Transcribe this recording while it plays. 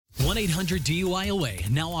1-800-DUIOA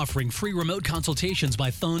now offering free remote consultations by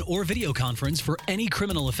phone or video conference for any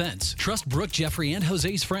criminal offense. Trust Brooke, Jeffrey, and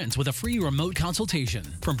Jose's friends with a free remote consultation.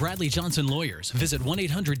 From Bradley Johnson Lawyers, visit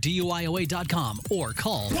 1-800-DUIOA.com or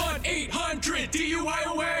call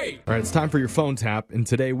 1-800-DUIOA. All right, it's time for your phone tap, and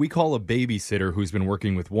today we call a babysitter who's been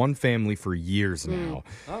working with one family for years now.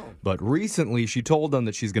 But recently she told them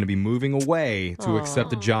that she's going to be moving away to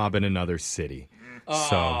accept a job in another city.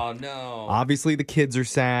 So, no. obviously the kids are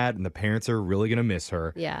sad and the parents are really going to miss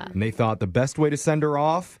her. Yeah. And they thought the best way to send her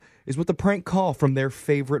off is with a prank call from their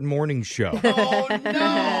favorite morning show. Oh,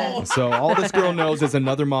 no. So all this girl knows is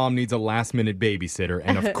another mom needs a last-minute babysitter,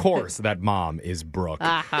 and of course that mom is Brooke.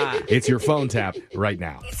 It's your phone tap right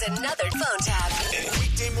now. It's another phone tap.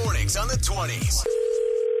 Weekday mornings on the 20s.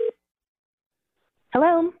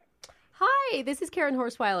 Hello. Hi, this is Karen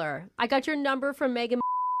Horsweiler. I got your number from Megan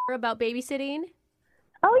about babysitting.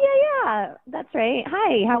 Oh, yeah, that's right.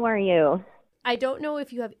 Hi, how are you? I don't know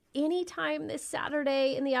if you have any time this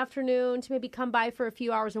Saturday in the afternoon to maybe come by for a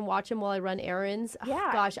few hours and watch him while I run errands. Yeah.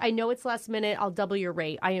 Oh, gosh, I know it's last minute. I'll double your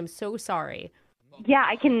rate. I am so sorry. Yeah,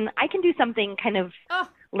 I can do something kind of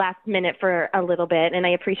last minute for a little bit, and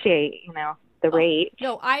I appreciate, the rate.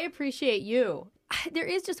 No, I appreciate you. There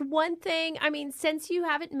is just one thing. I mean, since you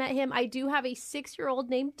haven't met him, I do have a 6-year-old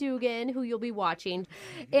named Dugan who you'll be watching.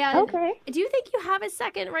 And Okay. do you think you have a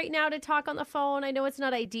second right now to talk on the phone? I know it's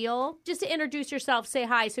not ideal. Just to introduce yourself, say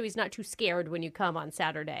hi so he's not too scared when you come on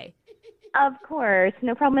Saturday. Of course,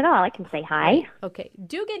 no problem at all. I can say hi. Okay.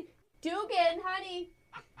 Dugan, honey,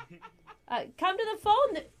 come to the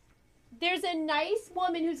phone. There's a nice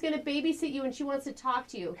woman who's going to babysit you and she wants to talk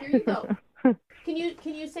to you. Here you go. Can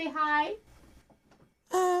you say hi?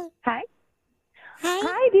 Hi.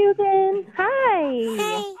 Hi, Dugan.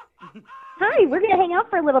 Hi. Hi, we're going to hang out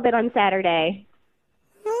for a little bit on Saturday.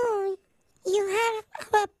 Oh, you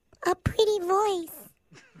have a pretty voice.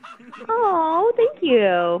 Oh, thank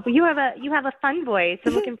you. You have a fun voice.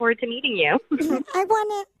 I'm looking forward to meeting you. I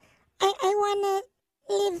wanna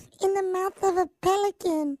live in the mouth of a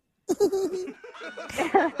pelican.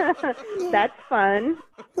 That's fun.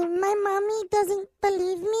 My mommy doesn't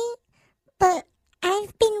believe me, but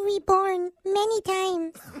I've been reborn many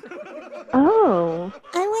times. Oh.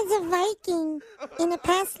 I was a Viking in a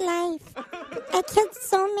past life. I killed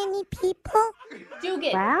so many people.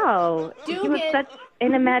 Dugan. Wow. You have Dugan. such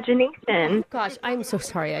an imagination. Gosh, I'm so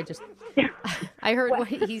sorry. I heard what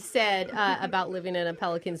he said about living in a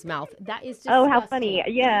pelican's mouth. That is just Oh, how funny.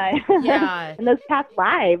 Yeah. Yeah. And those past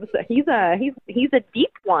lives. He's a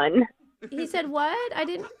deep one. He said what? I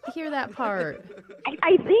didn't hear that part.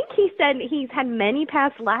 I think he said he's had many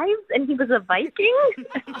past lives and he was a Viking.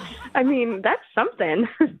 I mean, that's something.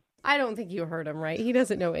 I don't think you heard him right. He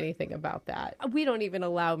doesn't know anything about that. We don't even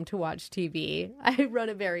allow him to watch TV. I run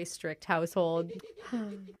a very strict household.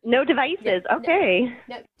 No devices. Okay.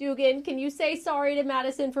 Now, Dugan, can you say sorry to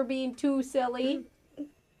Madison for being too silly?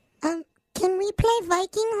 Can we play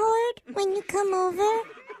Viking Horde when you come over?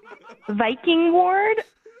 Viking Ward?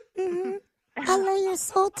 Mm-hmm. I'll lay your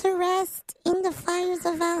soul to rest in the fires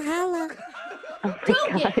of Valhalla. Oh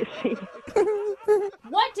my gosh.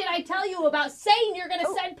 What did I tell you about saying you're going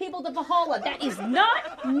to send people to Valhalla? That is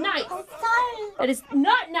not nice. I'm sorry. That is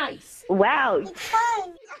not nice. Wow. It's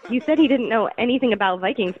fun. You said he didn't know anything about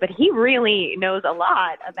Vikings, but he really knows a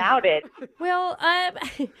lot about it. Well,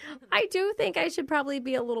 I do think I should probably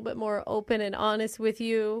be a little bit more open and honest with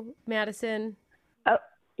you, Madison. Oh,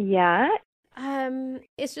 yeah?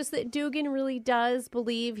 It's just that Dugan really does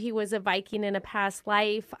believe he was a Viking in a past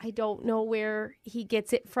life. I don't know where he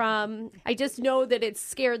gets it from. I just know that it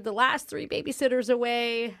scared the last 3 babysitters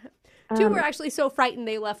away. 2 were actually so frightened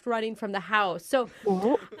they left running from the house. So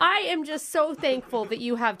I am just so thankful that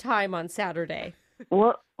you have time on Saturday.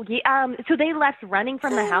 Well, yeah, so they left running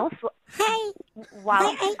from the house? Hi.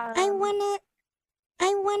 Wow. I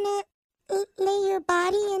wanna lay your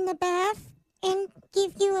body in the bath and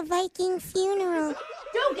give you a Viking funeral.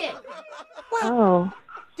 Dugan! Oh.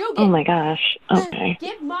 Dugan! Oh my gosh. Okay.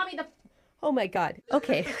 Give mommy the... Oh my God.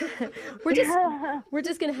 Okay. We're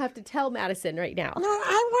just going to have to tell Madison right now. No,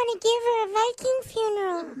 I want to give her a Viking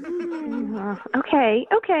funeral. Okay.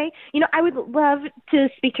 I would love to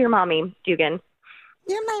speak to your mommy, Dugan.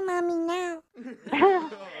 You're my mommy now.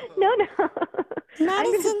 No.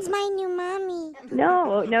 Madison's my new mommy.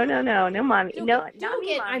 No, mommy. No, not me, Dugan,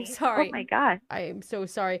 mommy. I'm sorry. Oh my God. I am so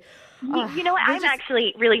sorry. You know what? I'm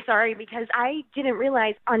actually really sorry because I didn't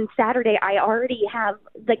realize on Saturday I already have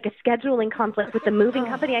like a scheduling conflict with the moving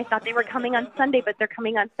company. I thought they were coming on Sunday, but they're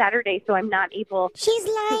coming on Saturday, so I'm not able She's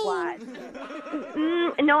to lying. watch.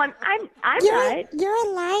 No, I'm not. You're a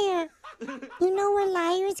liar. You know where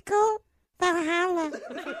liars go? Valhalla.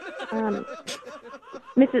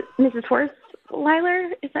 Mrs. Forrest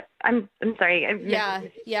Liler? Is that? I'm sorry.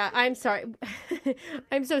 Yeah. I'm sorry.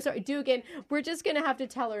 I'm so sorry, Dugan. We're just gonna have to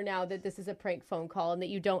tell her now that this is a prank phone call and that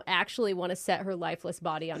you don't actually want to set her lifeless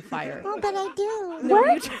body on fire. Oh, but I do. No,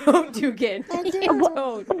 you don't, Dugan. I do. You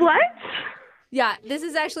don't. What? Yeah, this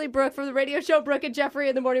is actually Brooke from the radio show Brooke and Jeffrey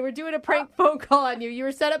in the Morning. We're doing a prank phone call on you. You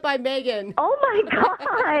were set up by Megan. Oh my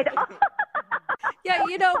God. Yeah,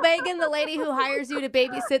 you know Megan, the lady who hires you to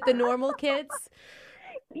babysit the normal kids?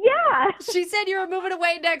 Yeah. She said you were moving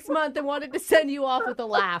away next month and wanted to send you off with a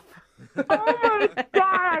laugh. Oh my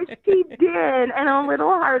gosh, she did. And a little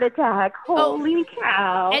heart attack. Holy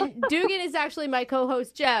cow. And Dugan is actually my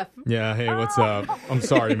co-host, Jeff. Yeah, hey, what's up? I'm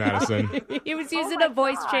sorry, Madison. He was using a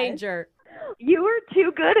voice changer. You were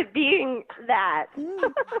too good at being that.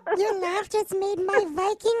 Your laugh just made my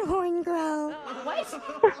Viking horn grow. What?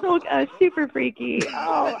 Oh gosh, super freaky.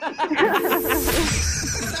 Oh.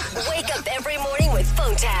 Wake up every morning with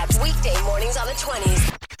phone taps. Weekday mornings on the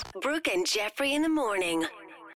 20s. Brooke and Jeffrey in the morning.